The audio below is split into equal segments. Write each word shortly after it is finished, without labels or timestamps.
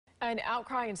An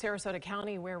outcry in Sarasota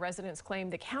County where residents claim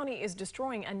the county is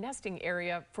destroying a nesting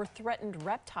area for threatened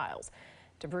reptiles.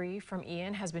 Debris from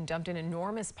Ian has been dumped in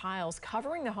enormous piles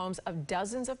covering the homes of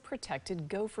dozens of protected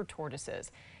gopher tortoises.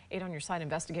 8 on Your Side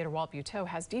investigator Walt Buteau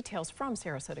has details from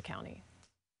Sarasota County.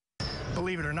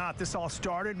 Believe it or not, this all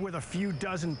started with a few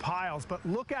dozen piles, but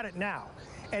look at it now.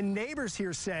 And neighbors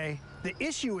here say the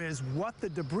issue is what the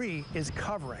debris is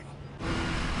covering.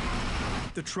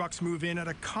 The trucks move in at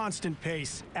a constant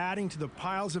pace, adding to the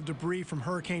piles of debris from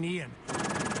Hurricane Ian.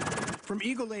 From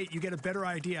Eagle 8, you get a better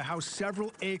idea how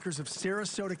several acres of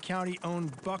Sarasota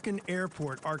County-owned Buchan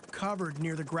Airport are covered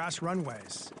near the grass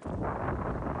runways.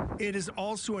 It is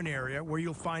also an area where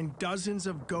you'll find dozens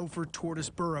of gopher tortoise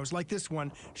burrows, like this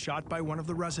one, shot by one of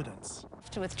the residents.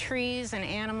 With trees and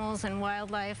animals and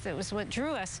wildlife, that was what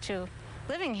drew us to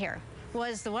living here,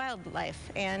 was the wildlife,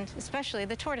 and especially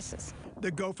the tortoises. The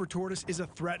gopher tortoise is a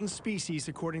threatened species,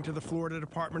 according to the Florida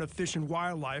Department of Fish and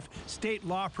Wildlife. State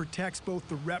law protects both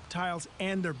the reptiles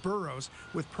and their burrows,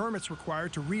 with permits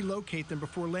required to relocate them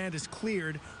before land is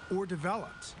cleared or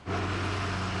developed.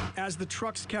 As the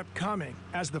trucks kept coming,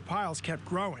 as the piles kept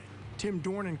growing, Tim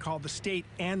Dornan called the state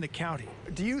and the county.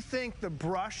 Do you think the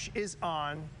brush is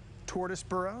on tortoise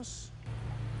burrows?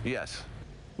 Yes.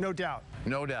 No doubt.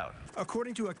 No doubt.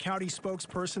 According to a county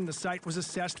spokesperson, the site was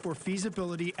assessed for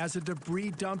feasibility as a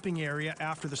debris dumping area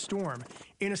after the storm.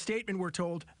 In a statement, we're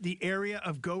told the area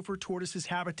of gopher tortoises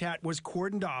habitat was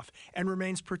cordoned off and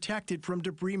remains protected from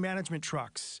debris management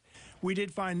trucks. We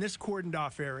did find this cordoned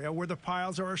off area where the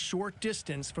piles are a short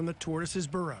distance from the tortoises'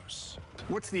 burrows.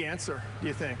 What's the answer, do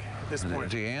you think, at this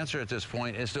point? The answer at this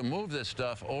point is to move this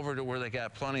stuff over to where they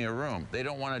got plenty of room. They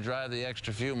don't want to drive the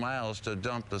extra few miles to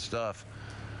dump the stuff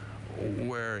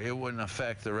where it wouldn't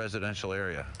affect the residential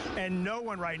area. And no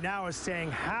one right now is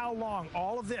saying how long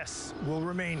all of this will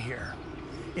remain here.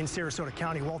 In Sarasota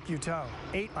County, Walt Buteau,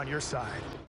 8 on Your Side.